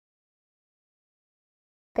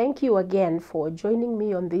Thank you again for joining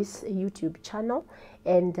me on this YouTube channel,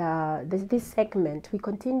 and this segment we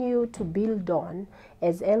continue to build on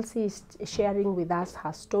as Elsie is sharing with us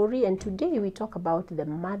her story. And today we talk about the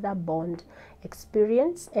mother bond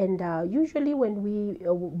experience. And usually when we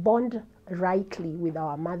bond rightly with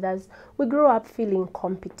our mothers, we grow up feeling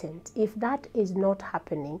competent. If that is not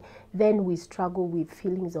happening, then we struggle with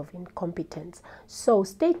feelings of incompetence. So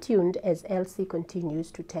stay tuned as Elsie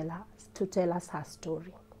continues to tell us her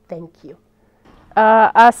story. Thank you.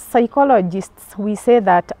 As psychologists, we say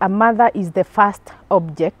that a mother is the first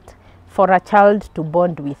object for a child to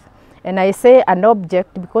bond with. And I say an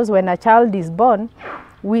object because when a child is born,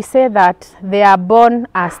 we say that they are born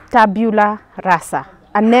as tabula rasa,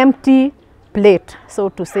 an empty plate, so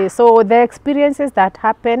to say. So the experiences that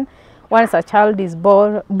happen once a child is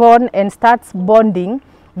born and starts bonding,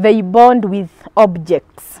 they bond with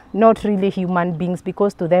objects, not really human beings,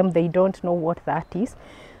 because to them they don't know what that is.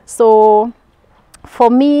 So for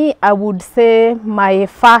me, I would say my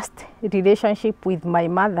first relationship with my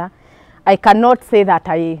mother, I cannot say that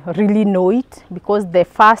I really know it, because the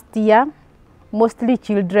first year, mostly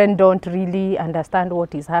children don't really understand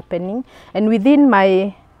what is happening. And within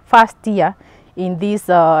my first year in this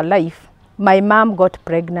life, my mom got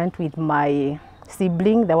pregnant with my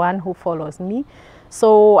sibling, the one who follows me.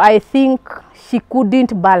 So I think she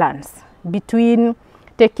couldn't balance between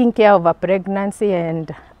taking care of a pregnancy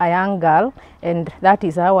and a young girl, and that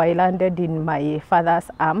is how I landed in my father's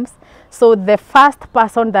arms. So the first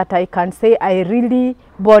person that I can say I really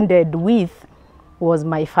bonded with was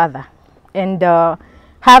my father. And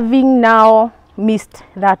having now missed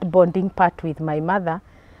that bonding part with my mother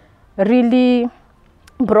really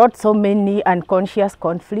brought so many unconscious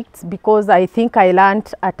conflicts, because I think I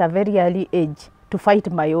learned at a very early age to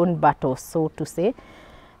fight my own battles, so to say,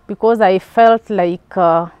 because I felt like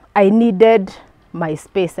I needed my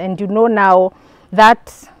space. And you know, now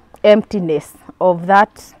that emptiness of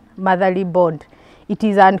that motherly bond, it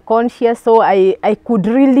is unconscious. So I could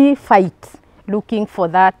really fight looking for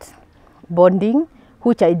that bonding,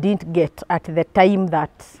 which I didn't get at the time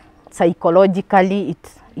that psychologically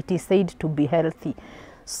it is said to be healthy.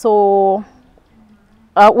 So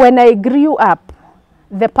when I grew up,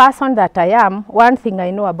 the person that I am, one thing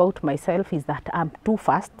I know about myself is that I'm too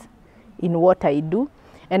fast in what I do.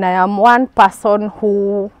 And I am one person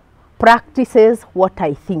who practices what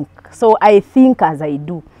I think. So I think as I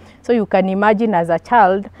do. So you can imagine, as a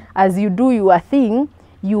child, as you do your thing,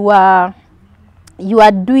 you are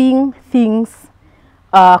doing things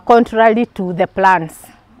contrary to the plans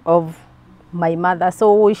of my mother.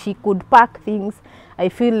 So she could pack things. I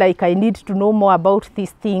feel like I need to know more about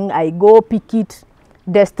this thing. I go pick it,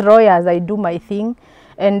 destroy as I do my thing,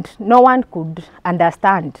 and no one could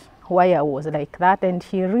understand why I was like that. And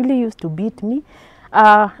she really used to beat me,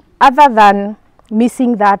 other than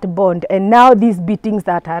missing that bond. And now these beatings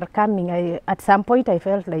that are coming, at some point I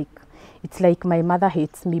felt like it's like my mother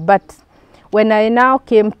hates me. But when I now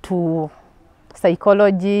came to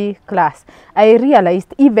psychology class, I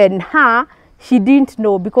realized even her, she didn't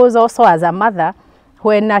know, because also as a mother,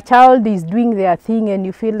 when a child is doing their thing and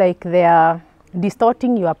you feel like they are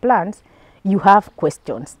distorting your plans, you have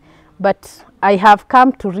questions. But I have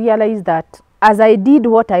come to realize that as I did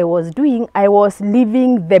what I was doing, I was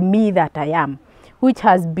living the me that I am, which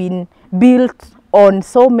has been built on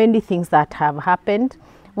so many things that have happened.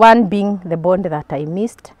 One being the bond that I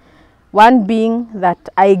missed. One being that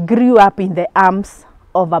I grew up in the arms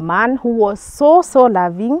of a man who was so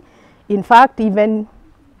loving. In fact, even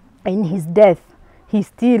in his death, he's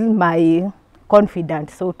still my confidant,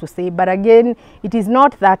 so to say. But again, it is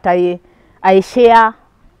not that I share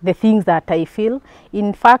the things that I feel.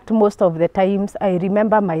 In fact, most of the times I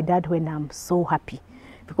remember my dad when I'm so happy,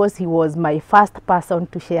 because he was my first person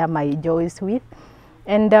to share my joys with.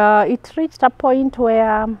 And it reached a point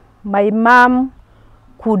where my mom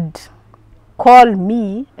could call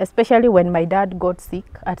me, especially when my dad got sick.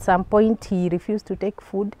 At some point he refused to take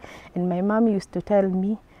food, and my mom used to tell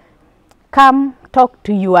me, come talk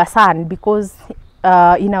to your son, because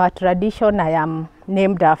in our tradition I am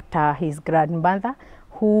named after his grandmother,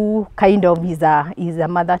 who kind of is a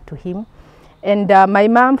mother to him. And my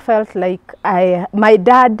mom felt like my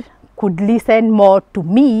dad could listen more to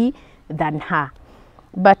me than her.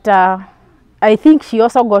 But I think she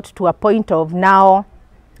also got to a point of now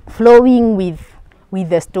flowing with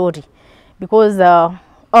the story, because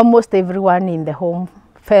almost everyone in the home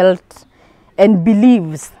felt and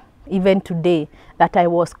believes even today that I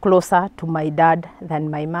was closer to my dad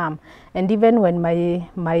than my mom. And even when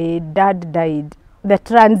my dad died, the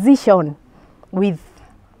transition with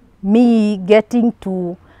me getting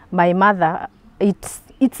to my mother,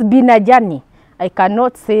 it's been a journey. I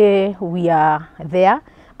cannot say we are there,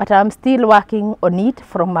 but I'm still working on it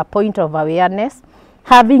from a point of awareness,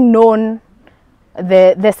 having known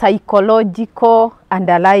the psychological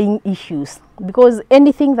underlying issues, because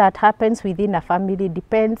anything that happens within a family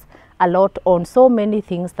depends a lot on so many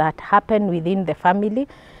things that happen within the family,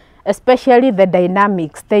 especially the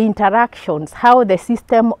dynamics, the interactions, how the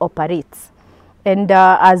system operates. And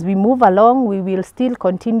as we move along, we will still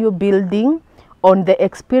continue building on the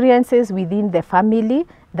experiences within the family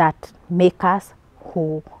that make us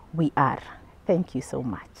who we are. Thank you so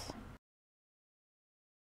much.